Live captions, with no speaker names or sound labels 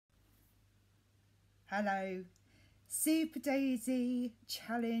Hello. Super Daisy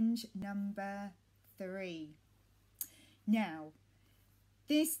challenge number 3. Now,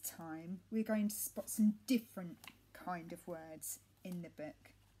 this time we're going to spot some different kind of words in the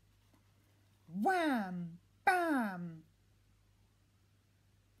book. Wham! Bam!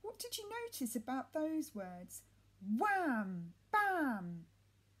 What did you notice about those words? Wham! Bam!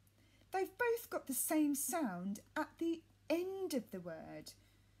 They've both got the same sound at the end of the word.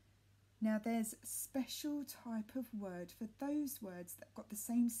 Now there's a special type of word for those words that got the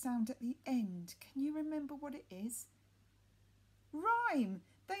same sound at the end. Can you remember what it is? Rhyme.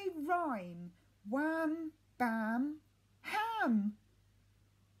 They rhyme. Wham, bam, ham.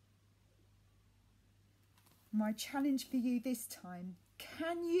 My challenge for you this time,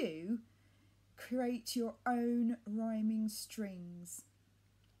 can you create your own rhyming strings?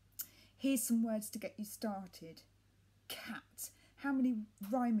 Here's some words to get you started. Cat. How many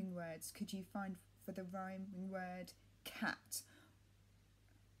rhyming words could you find for the rhyming word cat?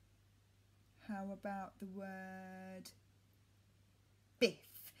 How about the word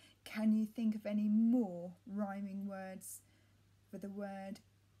biff? Can you think of any more rhyming words for the word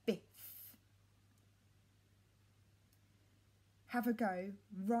biff? Have a go,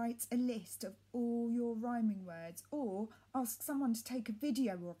 write a list of all your rhyming words, or ask someone to take a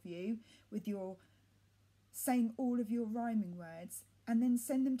video of you with your saying all of your rhyming words and then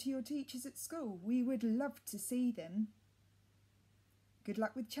send them to your teachers at school. We would love to see them. Good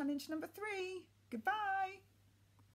luck with challenge number 3. Goodbye.